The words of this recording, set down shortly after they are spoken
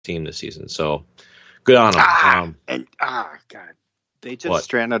team this season. So good on them. God, they just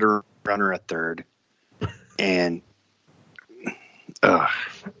stranded a runner at third, and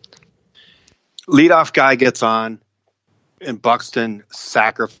leadoff guy gets on, and Buxton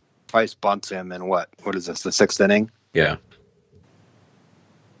sacrifice bunts him in what is this, the sixth inning? Yeah.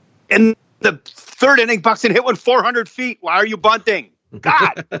 In the third inning, Buxton hit one 400 feet. Why are you bunting?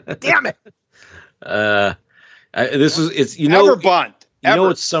 God damn it! It's never bunt.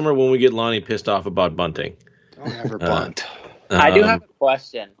 It's summer when we get Lonnie pissed off about bunting. Don't ever bunt. I do have a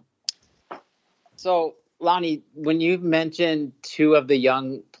question. So, Lonnie, when you mentioned two of the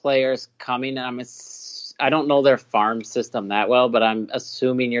young players coming, and I don't know their farm system that well, but I'm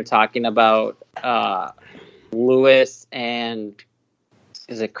assuming you're talking about Lewis and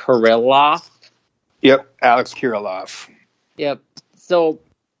is it Kirilloff? Yep, Alex Kirilloff. Yep. So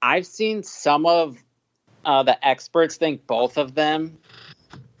I've seen some of the experts think both of them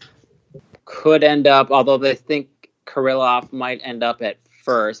could end up, although they think Kirilloff might end up at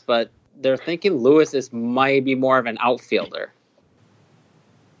first, but they're thinking Lewis is maybe more of an outfielder.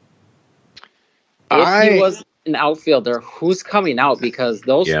 If he was an outfielder, who's coming out? Because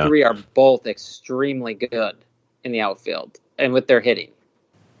those three are both extremely good in the outfield and with their hitting.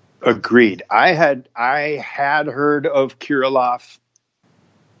 Agreed. I had heard of Kirilloff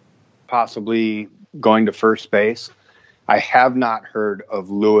possibly going to first base. I have not heard of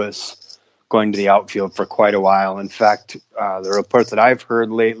Lewis going to the outfield for quite a while. In fact, the reports that I've heard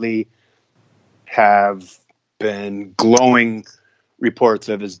lately have been glowing reports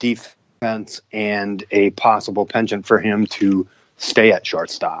of his defense and a possible penchant for him to stay at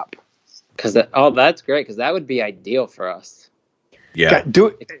shortstop. That's great, because that would be ideal for us. Yeah,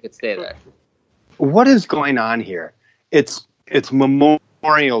 if he could stay there. What is going on here? It's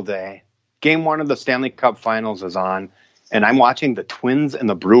Memorial Day. Game 1 of the Stanley Cup Finals is on, and I'm watching the Twins and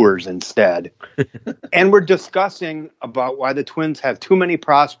the Brewers instead. And we're discussing about why the Twins have too many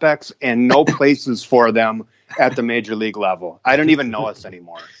prospects and no places for them at the major league level. I don't even know us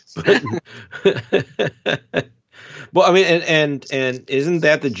anymore. Well, I mean, and isn't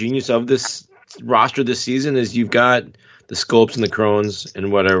that the genius of this roster this season? Is you've got the Scopes and the Crones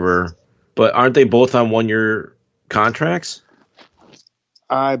and whatever, but aren't they both on 1-year contracts?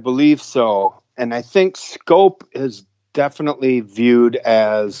 I believe so. And I think Scope is definitely viewed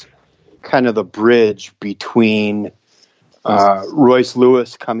as kind of the bridge between Royce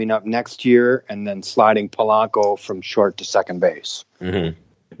Lewis coming up next year and then sliding Polanco from short to second base.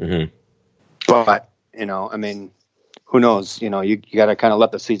 Mm-hmm. Mm-hmm. But, I mean, who knows? You got to kind of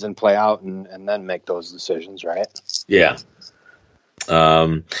let the season play out and then make those decisions, right? Yeah.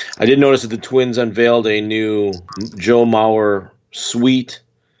 I did notice that the Twins unveiled a new Joe Mauer suite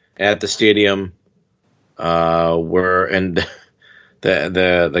at the stadium, the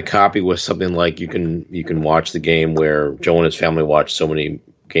copy was something like you can watch the game where Joe and his family watch so many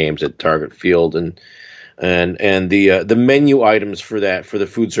games at Target Field, and the menu items for the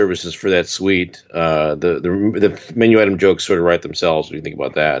food services for that suite, the menu item jokes sort of write themselves when you think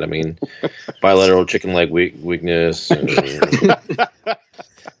about that. I mean, bilateral chicken leg weakness, and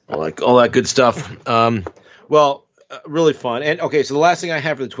all that good stuff. Really fun. And okay, so the last thing I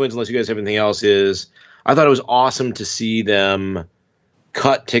have for the Twins, unless you guys have anything else, is I thought it was awesome to see them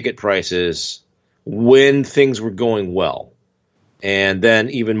cut ticket prices when things were going well. And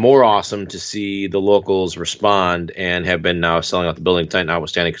then even more awesome to see the locals respond and have been now selling out the building tonight,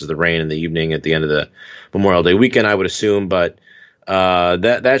 notwithstanding because of the rain in the evening at the end of the Memorial Day weekend, I would assume. But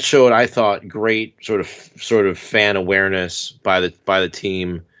that showed, I thought, great sort of fan awareness by the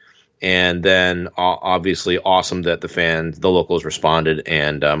team. And then obviously awesome that the locals responded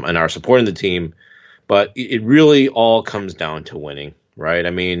and are supporting the team. But it really all comes down to winning, right? I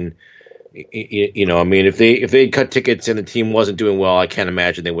mean, if they cut tickets and the team wasn't doing well, I can't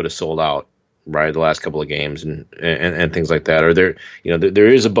imagine they would have sold out, right, the last couple of games and things like that. Or there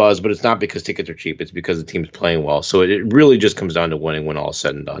is a buzz, but it's not because tickets are cheap. It's because the team's playing well. So it really just comes down to winning when all is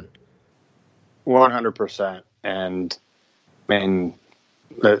said and done. 100%. And I mean,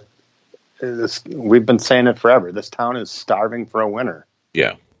 we've been saying it forever. This town is starving for a winner.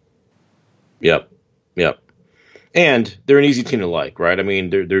 Yeah. Yep. And they're an easy team to like, right? I mean,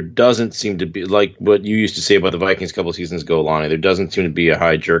 there doesn't seem to be, like what you used to say about the Vikings a couple of seasons ago, Lonnie, there doesn't seem to be a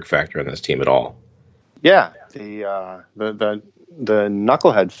high jerk factor on this team at all. Yeah. The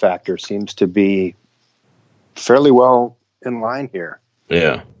knucklehead factor seems to be fairly well in line here.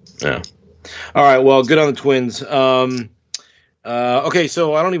 Yeah. All right. Well, good on the Twins. Okay,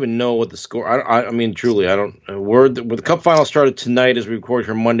 so I don't even know what the score. I mean, truly, I don't. The Cup final started tonight as we record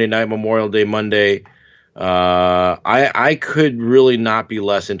here Monday night, Memorial Day Monday. I could really not be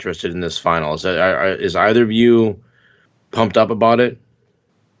less interested in this final. Is either of you pumped up about it?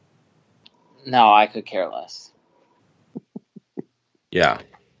 No, I could care less. Yeah.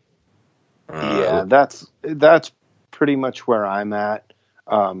 Yeah, that's pretty much where I'm at.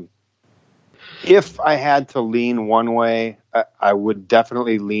 If I had to lean one way, I would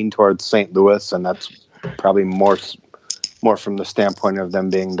definitely lean towards St. Louis, and that's probably more from the standpoint of them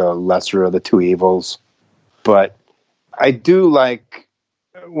being the lesser of the two evils. But I do like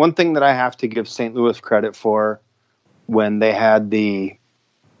one thing that I have to give St. Louis credit for when they had the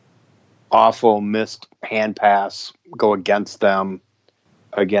awful missed hand pass go against them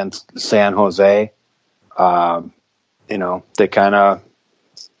against San Jose.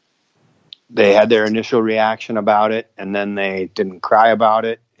 They had their initial reaction about it, and then they didn't cry about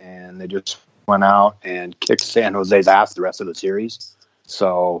it, and they just went out and kicked San Jose's ass the rest of the series.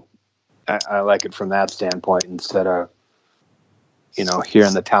 So I like it from that standpoint instead of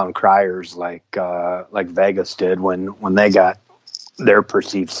hearing the town criers like Vegas did when they got their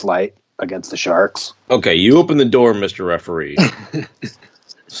perceived slight against the Sharks. Okay, you open the door, Mr. Referee.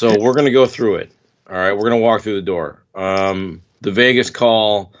 So we're going to go through it. All right, we're going to walk through the door. The Vegas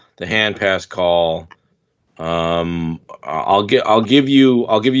call, the hand pass call. I'll give you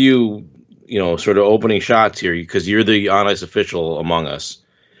sort of opening shots here because you're the on ice official among us.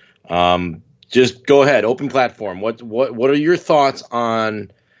 Just go ahead, open platform. What are your thoughts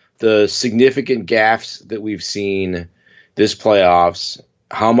on the significant gaffes that we've seen this playoffs?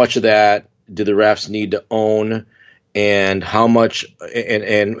 How much of that do the refs need to own? And how much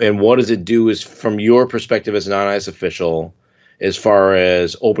and what does it do is from your perspective as an on-ice official as far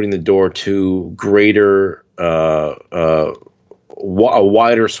as opening the door to greater a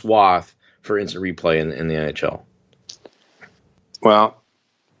wider swath for instant replay in the NHL? Well,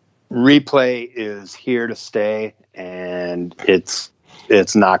 replay is here to stay, and it's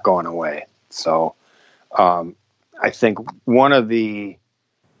not going away. So I think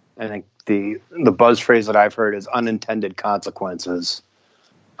the buzz phrase that I've heard is unintended consequences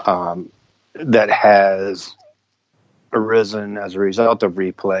that has arisen as a result of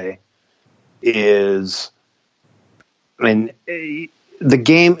replay is, the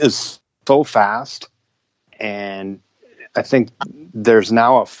game is so fast, and I think there's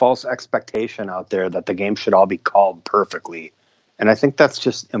now a false expectation out there that the game should all be called perfectly. And I think that's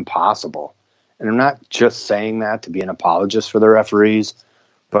just impossible. And I'm not just saying that to be an apologist for the referees,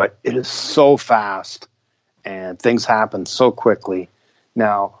 but it is so fast and things happen so quickly.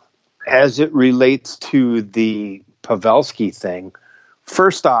 Now, as it relates to the Pavelski thing,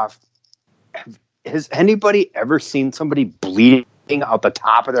 first off, has anybody ever seen somebody bleeding out the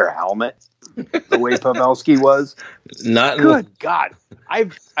top of their helmet the way Pavelski was? Good God.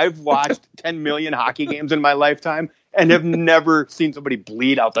 I've watched 10 million hockey games in my lifetime and have never seen somebody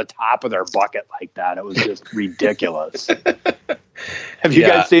bleed out the top of their bucket like that. It was just ridiculous. Have you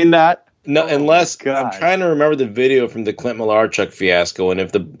guys seen that? No, unless I'm trying to remember the video from the Clint Malarchuk fiasco, and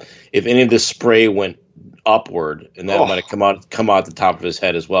if any of the spray went upward, and that might have come out the top of his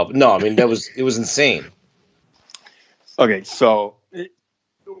head as well. But no, it was insane. Okay, so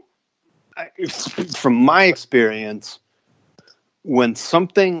from my experience, when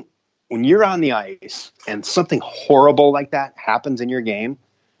you're on the ice and something horrible like that happens in your game,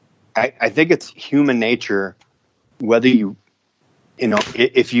 I think it's human nature, whether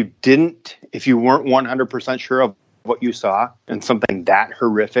if you weren't 100% sure of what you saw and something that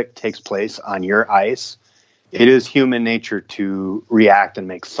horrific takes place on your ice, it is human nature to react and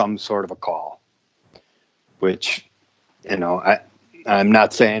make some sort of a call, which, I'm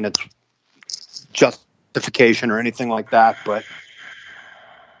not saying it's justification or anything like that, but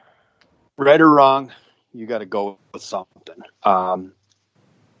right or wrong, you got to go with something. I'm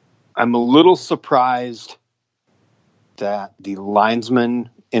a little surprised that the linesman,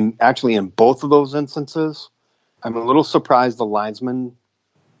 in both of those instances, I'm a little surprised the linesmen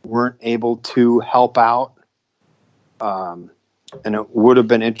weren't able to help out. And it would have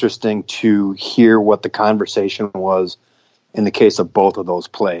been interesting to hear what the conversation was in the case of both of those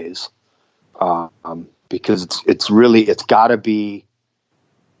plays. Because it's got to be,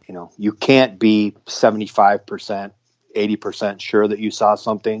 you can't be 75%, 80% sure that you saw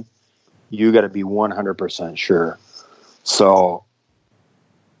something. You got to be 100% sure. So,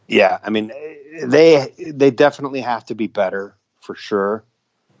 yeah, they definitely have to be better for sure.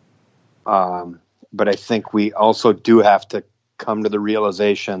 But I think we also do have to come to the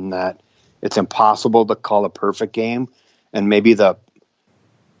realization that it's impossible to call a perfect game, and maybe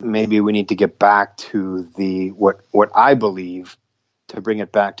we need to get back to what I believe, to bring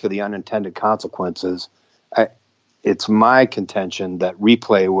it back to the unintended consequences, It's my contention that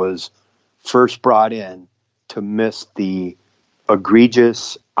replay was first brought in to miss the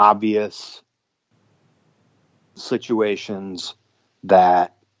egregious, obvious situations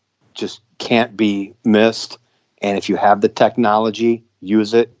that just can't be missed. And if you have the technology,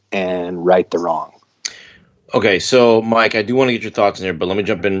 use it and right the wrong. Okay, so Mike, I do want to get your thoughts in here, but let me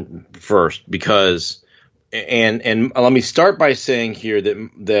jump in first because, and let me start by saying here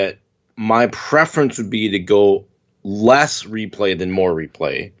that my preference would be to go less replay than more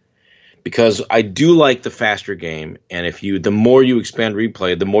replay, because I do like the faster game, and the more you expand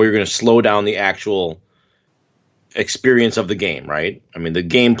replay, the more you're going to slow down the actual experience of the game, right? I mean, the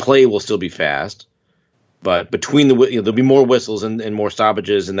gameplay will still be fast, but between there'll be more whistles and more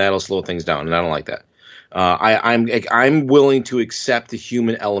stoppages, and that'll slow things down, and I don't like that. I'm willing to accept the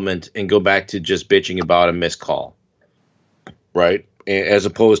human element and go back to just bitching about a missed call, right? As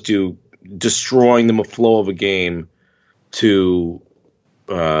opposed to destroying the flow of a game to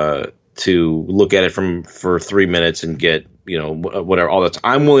look at it for 3 minutes and get whatever all that.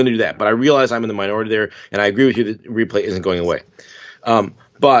 I'm willing to do that, but I realize I'm in the minority there, and I agree with you that replay isn't going away.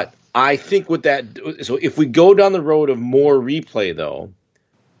 But I think with that, so if we go down the road of more replay, though,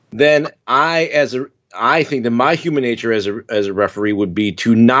 then I think that my human nature as a referee would be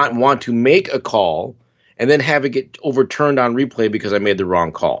to not want to make a call and then have it get overturned on replay because I made the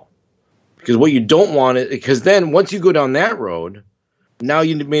wrong call. Because what you don't want is, because then once you go down that road, now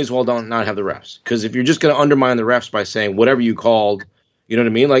you may as well not have the refs. Because if you're just going to undermine the refs by saying whatever you called, you know what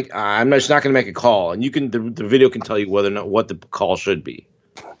I mean? Like, I'm just not going to make a call, and the video can tell you whether or not what the call should be.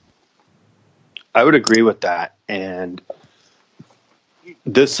 I would agree with that, and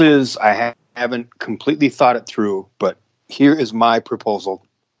I haven't completely thought it through, but here is my proposal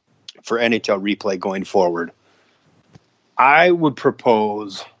for NHL replay going forward. I would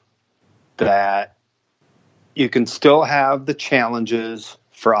propose that you can still have the challenges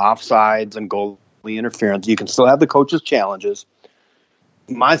for offsides and goalie interference. You can still have the coaches' challenges.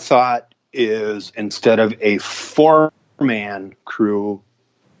 My thought is, instead of a 4-man crew,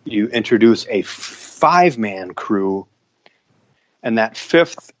 you introduce a 5-man crew, and that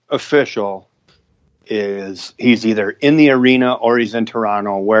 5th official he's either in the arena or he's in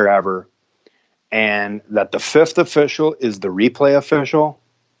Toronto, wherever, and that the 5th official is the replay official.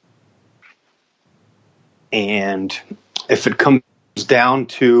 And if it comes down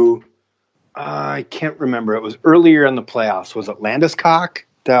to, I can't remember, it was earlier in the playoffs. Was it Landeskog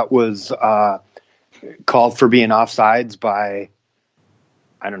that was called for being offsides by,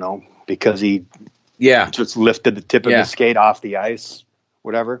 I don't know, because he just lifted the tip of his skate off the ice,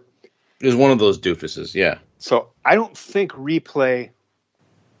 whatever. It was one of those doofuses, yeah. So I don't think replay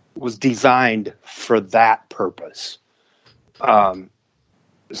was designed for that purpose.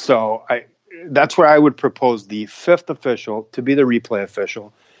 So that's where I would propose the 5th official to be the replay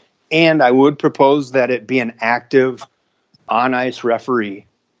official. And I would propose that it be an active on-ice referee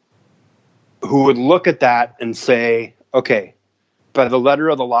who would look at that and say, okay, by the letter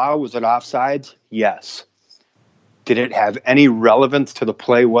of the law, was it offsides? Yes. Did it have any relevance to the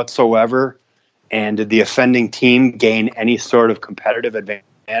play whatsoever? And did the offending team gain any sort of competitive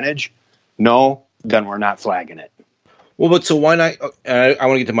advantage? No, then we're not flagging it. Well, but so why not? I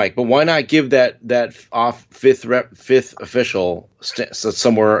want to get to Mike, but why not give that off 5th official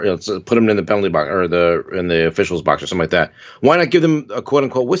somewhere? Put him in the penalty box or in the officials box or something like that. Why not give them a quote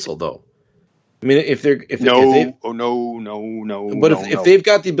unquote whistle though? I mean, if they've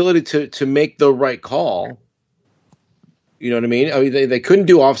got the ability to make the right call, you know what I mean? I mean, they couldn't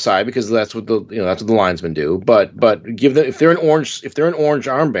do offside because that's what the linesmen do. But give them, if they're an orange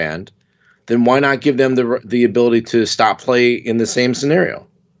armband, then why not give them the ability to stop play in the same scenario?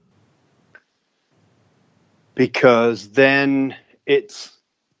 Because then it's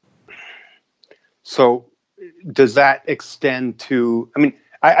so. Does that extend to? I mean,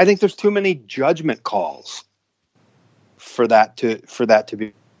 I think there's too many judgment calls for that to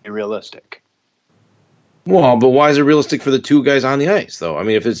be realistic. Well, but why is it realistic for the 2 guys on the ice, though? I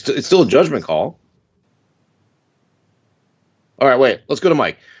mean, if it's still a judgment call. All right, wait. Let's go to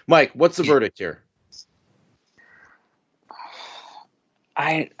Mike. Mike, what's the verdict here?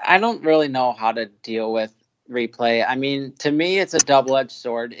 I don't really know how to deal with replay. I mean, to me, it's a double-edged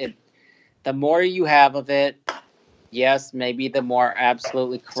sword. The more you have of it, yes, maybe the more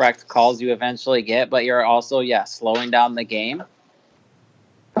absolutely correct calls you eventually get, but you're also, slowing down the game.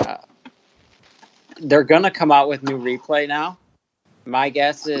 They're going to come out with new replay now. My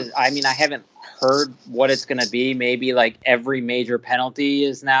guess is, I mean, I haven't heard what it's going to be. Maybe like every major penalty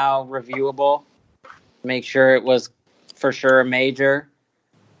is now reviewable. Make sure it was for sure a major.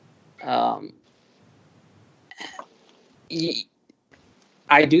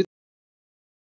 I do